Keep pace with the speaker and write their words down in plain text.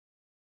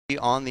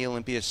on the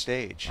Olympia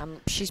stage.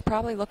 She's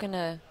probably looking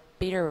to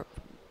beat her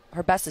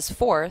best is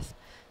 4th.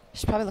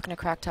 She's probably looking to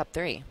crack top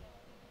 3.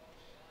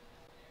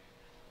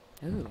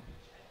 Ooh,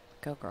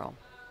 go girl.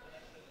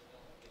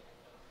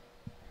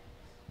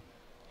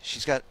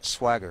 She's got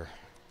swagger.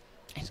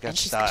 She's got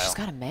style. She's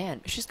got a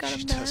man. She's got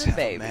she a man, does have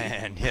baby. A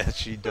man. Yes,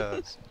 she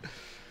does.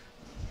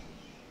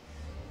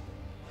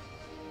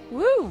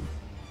 Woo!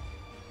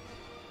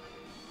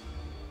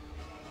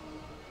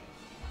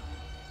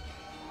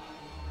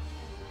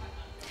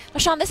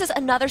 LaShawn, this is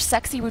another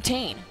sexy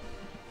routine.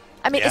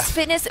 I mean, it's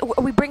fitness.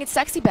 We bring it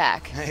sexy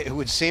back. It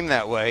would seem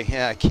that way.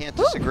 Yeah, I can't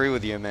disagree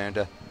with you,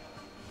 Amanda.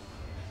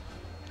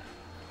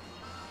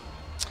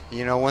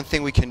 You know, one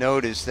thing we can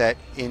note is that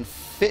in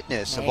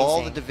fitness, of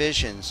all the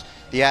divisions,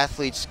 the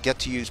athletes get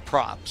to use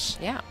props,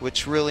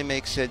 which really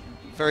makes it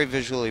very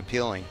visually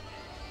appealing.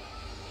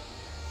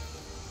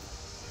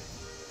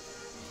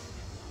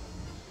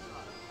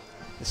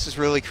 This is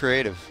really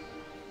creative.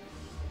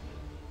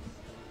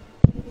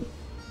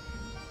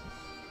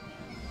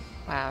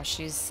 Wow,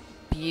 she's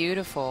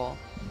beautiful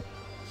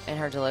in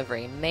her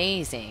delivery.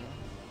 Amazing.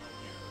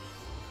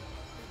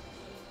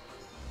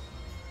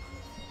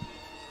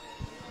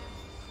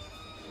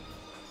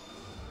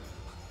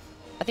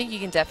 I think you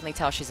can definitely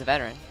tell she's a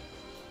veteran.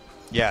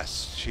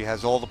 Yes, she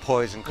has all the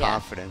poise and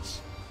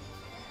confidence.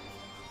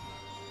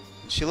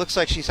 She looks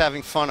like she's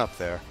having fun up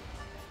there.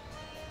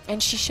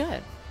 And she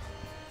should.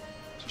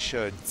 She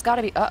should. It's got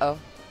to be, uh-oh.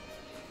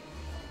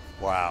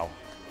 Wow.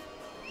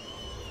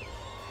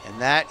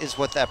 And that is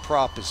what that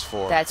prop is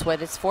for. That's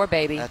what it's for,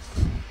 baby.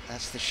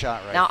 That's the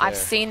shot right now, there. I've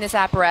seen this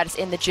apparatus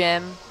in the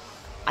gym.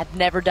 I've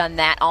never done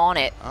that on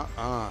it.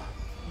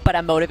 But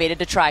I'm motivated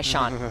to try,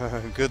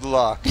 Sean. Good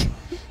luck.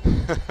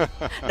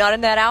 Not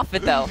in that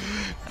outfit, though.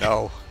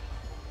 No.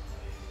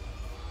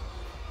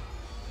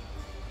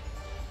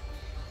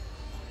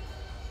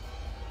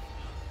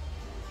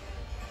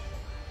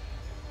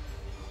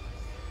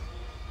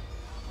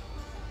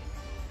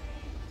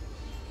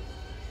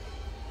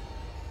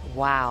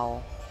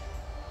 Wow.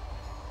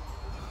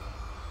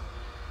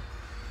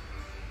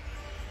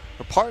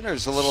 Her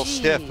partner's a little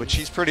stiff, but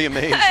she's pretty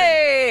amazing.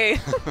 Hey!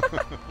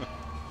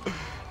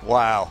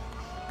 Wow.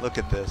 Look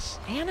at this.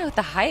 Anna with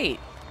the height.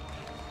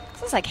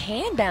 This is like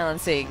hand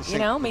balancing, you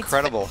know, meets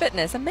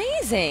fitness.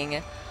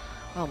 Amazing.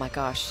 Oh my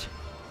gosh.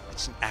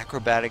 It's an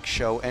acrobatic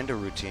show and a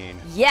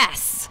routine.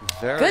 Yes.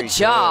 Very good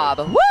job.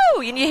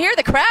 Woo! And you hear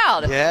the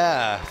crowd.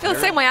 Yeah. I feel the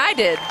same way I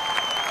did.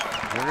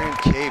 MYRIAM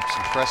Capes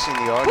impressing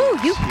the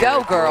audience. Woo, you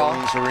go, girl.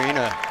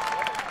 Arena.